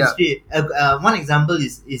Yeah, through yeah. history, one example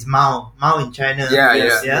is Mao in China. Yeah,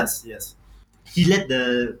 Yes, yeah. yes. He led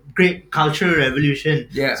the great cultural revolution.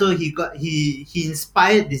 Yeah. So he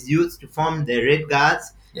inspired these youths to form the Red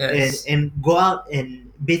Guards Yes. and go out and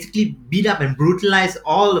basically beat up and brutalize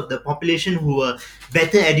all of the population who were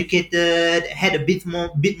better educated, had a bit more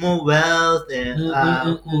wealth,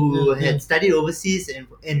 who had studied overseas,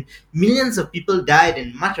 and millions of people died,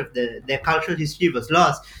 and much of their cultural history was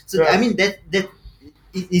lost. So Right. I mean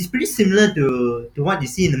it's pretty similar to what you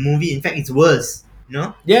see in the movie. In fact, it's worse. You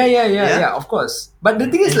know? Yeah, Yeah. of course. But the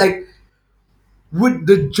thing is, like, would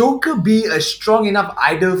the Joker be a strong enough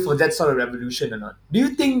idol for that sort of revolution or not? Do you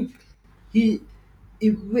think? he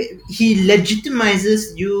he he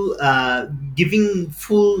legitimizes you giving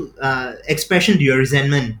full expression to your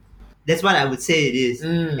resentment. That's what I would say it is.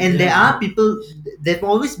 And there are people, there've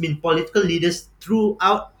always been political leaders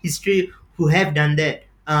throughout history who have done that.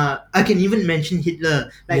 I can even mention Hitler.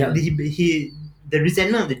 Like Yeah. the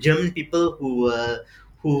resentment of the German people who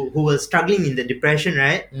were struggling in the depression,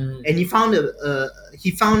 right? And he found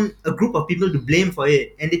a group of people to blame for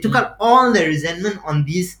it, and they took out all their resentment on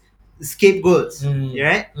these scapegoats,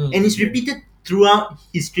 right? And it's repeated throughout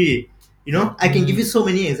history. You know, I can give you so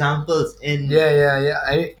many examples, and Yeah.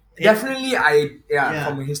 Yeah. From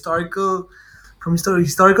historical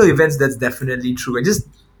events, that's definitely true. And just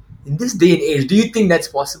in this day and age, do you think that's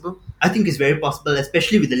possible? I think it's very possible,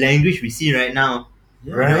 especially with the language we see right now.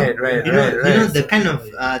 Yeah. Right. You know the kind of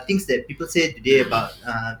things that people say today about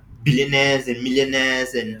billionaires and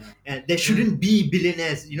millionaires, and there shouldn't be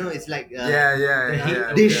billionaires. You know, it's like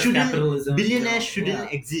they shouldn't Capitalism, billionaires you know,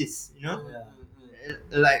 shouldn't exist. You know, Yeah.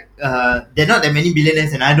 like there are not that many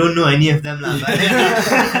billionaires, and I don't know any of them, lah. But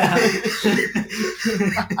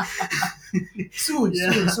Soon.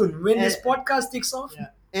 When this podcast takes off. Yeah.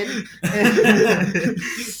 And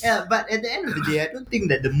yeah, but at the end of the day, I don't think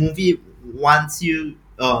that the movie wants you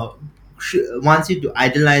to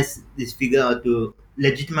idolize this figure or to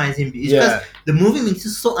legitimize him. It's because the movie makes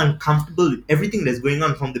you so uncomfortable with everything that's going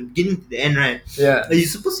on from the beginning to the end, right? Yeah. You're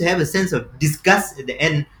supposed to have a sense of disgust at the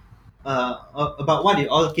end about what it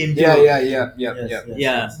all came to.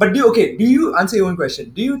 Yeah. But do you answer your own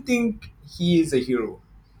question? Do you think he is a hero?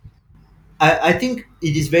 I think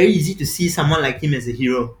it is very easy to see someone like him as a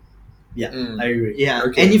hero. Yeah, I agree. Yeah,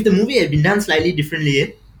 Okay. and if the movie had been done slightly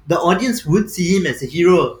differently, the audience would see him as a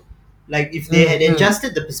hero. Like if they had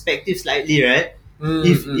adjusted the perspective slightly, right? I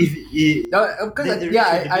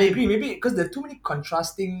agree. Maybe because there are too many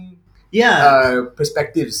contrasting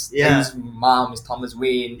perspectives. Yeah. His mom is Thomas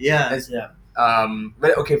Wayne. Yeah.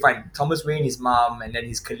 Well, okay, fine. Thomas Wayne, his mom, and then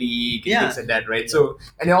his colleague, and Yeah. things like that, right? So,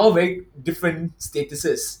 and they're all very different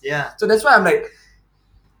statuses. Yeah. So that's why I'm like,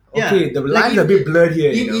 okay, the lines are a bit blurred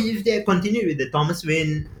here. If they continued with the Thomas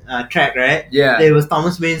Wayne track, right? Yeah. There was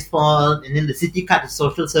Thomas Wayne's fault, and then the city cut his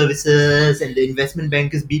social services, and the investment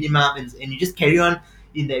bankers beat him up, and you just carry on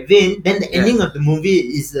in that vein. Then the ending of the movie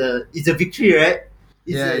is a victory, right?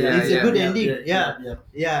 It's a good ending.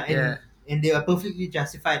 And they are perfectly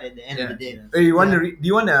justified at the end of the day. Do you want to?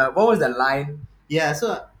 What was the line? Yeah,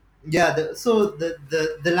 the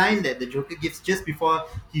line that the Joker gives just before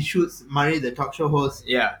he shoots Murray, the talk show host.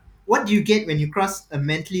 Yeah. What do you get when you cross a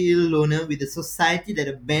mentally ill loner with a society that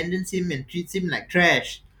abandons him and treats him like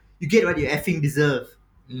trash? You get what you effing deserve.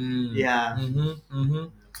 Yeah.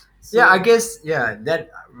 So, Yeah, I guess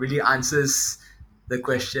that really answers the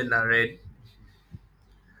question, right?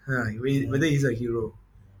 Whether he's a hero.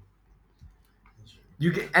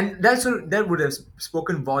 That would have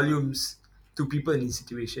spoken volumes to people in his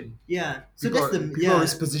situation. Yeah. So People, that's the people of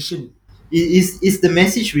his position. Is the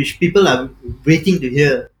message which people are waiting to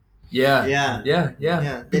hear. Yeah.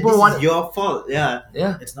 That People this want is your fault. Yeah.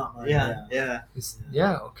 It's not mine.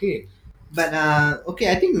 Okay. But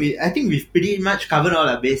okay, I think we've pretty much covered all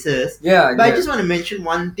our bases. Yeah. But I just want to mention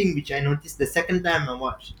one thing which I noticed the second time I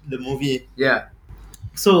watched the movie. Yeah.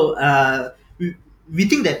 So we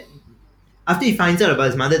think that after he finds out about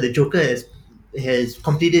his mother, the Joker has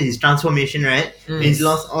completed his transformation, right? And he's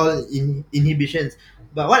lost all inhibitions.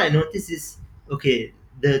 But what I noticed is, okay,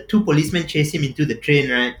 the two policemen chase him into the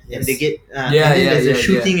train, right? Yes. And they get and then there's a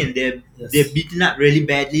shooting and they're beaten up really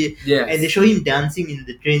badly. Yes. And they show him dancing in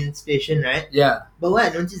the train station, right? Yeah. But what I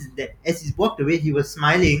noticed is that as he walked away, he was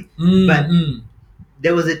smiling, but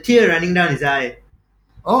there was a tear running down his eye.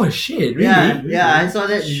 Oh shit! Really? Yeah, I saw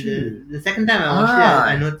that in the second time I watched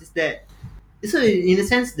it. I noticed that. So in a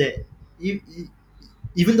sense that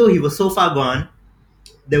even though he was so far gone,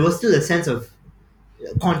 there was still a sense of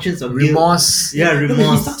conscience or guilt. Remorse. Yeah, No, but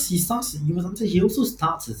remorse. you must understand, he also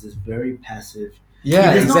starts as this very passive.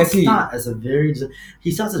 Yeah, He does exactly. not start as a very.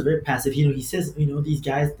 He starts as very passive. He says, these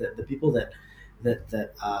guys, the people that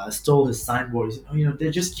stole his signboard.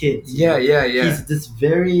 They're just kids. Yeah, yeah, yeah. He's this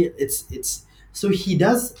very. It's so he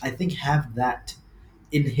does. I think have that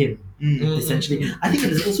in him essentially. I think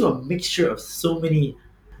it is also a mixture of so many.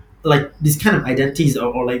 Like these kind of identities,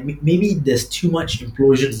 or like maybe there's too much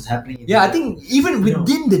implosions that's happening. Yeah, I think even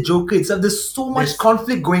within the Joker itself, there's so much There's-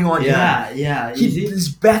 conflict going on. yeah. He's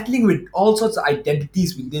battling with all sorts of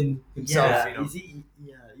identities within himself. Yeah,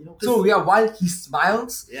 So while he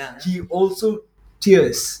smiles, Yeah. he also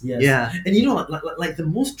tears. Yes. Yeah. And like the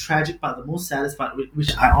most tragic part, the most saddest part,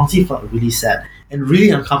 which I honestly felt really sad and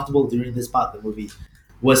really uncomfortable during this part of the movie,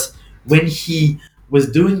 was when he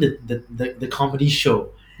was doing the comedy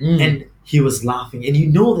show and he was laughing, and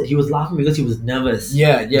that he was laughing because he was nervous.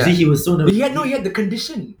 Yeah, You yeah. see, he was so nervous. He had the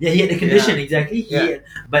condition. Yeah, he had the condition Yeah. exactly. Yeah.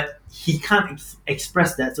 But he can't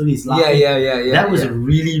express that, so he's laughing. Yeah. That was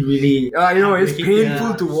really, really. It's heartbreaking. painful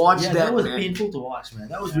Yeah. to watch Yeah, that. was man. painful to watch, man.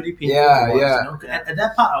 That was really painful Yeah, to watch. yeah. At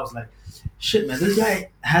that part, I was like, shit, man, this guy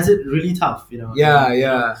has it really tough,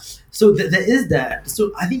 Yeah. So there is that.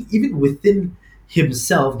 So I think even within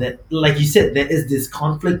himself, that, like you said, there is this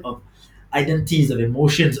conflict of identities, of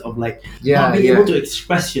emotions, of like not being able to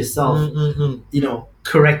express yourself,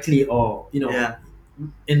 correctly, or Yeah.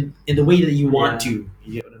 in the way that you want to.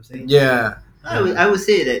 You get what I'm saying? Yeah. I would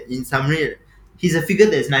say that in summary, he's a figure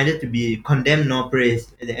that's neither to be condemned nor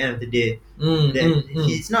praised at the end of the day. That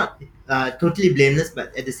he's not totally blameless,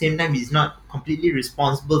 but at the same time, he's not completely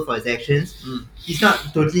responsible for his actions. He's not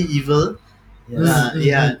totally evil.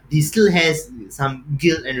 Yes. He still has some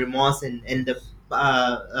guilt and remorse, and the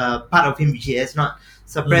part of him which he has not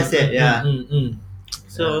suppressed it. Yeah.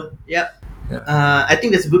 So, yep. Yeah. I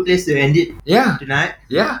think that's a good place to end it Yeah. tonight.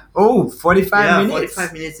 Yeah. Oh, 45 minutes.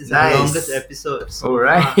 45 minutes is Nice. our longest episode. So, All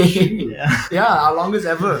right. yeah. Yeah, our longest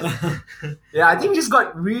ever. Yeah, I think we just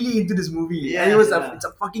got really into this movie. Yeah, and yeah. it's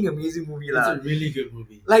a fucking amazing movie. It's lah. a really good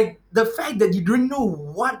movie. Like the fact that you didn't know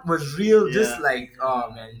what was real, just Yeah. like,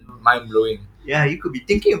 oh man, mind blowing. Yeah, you could be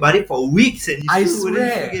thinking about it for weeks and you I still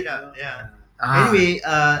wouldn't swear. figure it out. Yeah. Ah. Anyway,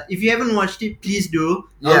 if you haven't watched it, please do.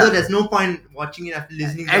 Yeah. Although there's no point watching it after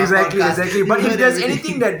listening to Exactly, our podcast. exactly. But You if heard there's everything.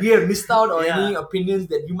 anything that we have missed out or Yeah. any opinions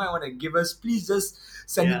that you might want to give us, please just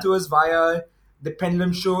send Yeah. it to us via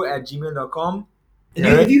thependulumshow@gmail.com. And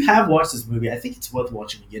Yeah. if you have watched this movie, I think it's worth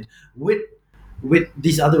watching again with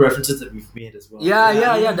these other references that we've made as well.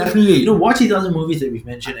 Yeah, definitely. Watch these other movies that we've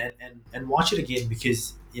mentioned and watch it again,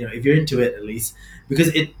 because if you're into it, at least, because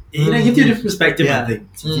it gives you a different perspective Yeah. on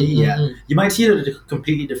things. You see? You might see it in a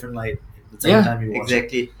completely different light the second time you watch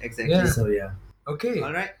Exactly. Yeah. it. So yeah. Okay.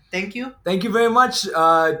 All right. Thank you. Thank you very much.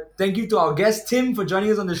 Thank you to our guest Tim for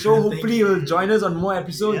joining us on the show. Thank Hopefully, you. he'll join us on more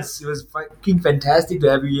episodes. It was fucking fantastic to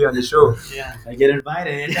have you here on the show. Yeah. I get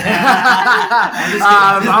invited. I'm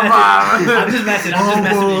just messing.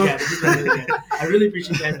 I'm just messing again. I really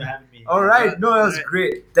appreciate you guys for having me. All right. No, that was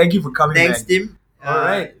great. Thank you for coming. Thanks, man. Tim. All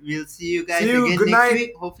right. We'll see you guys See you. again Good next night.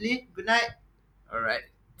 week, hopefully. Good night. All right.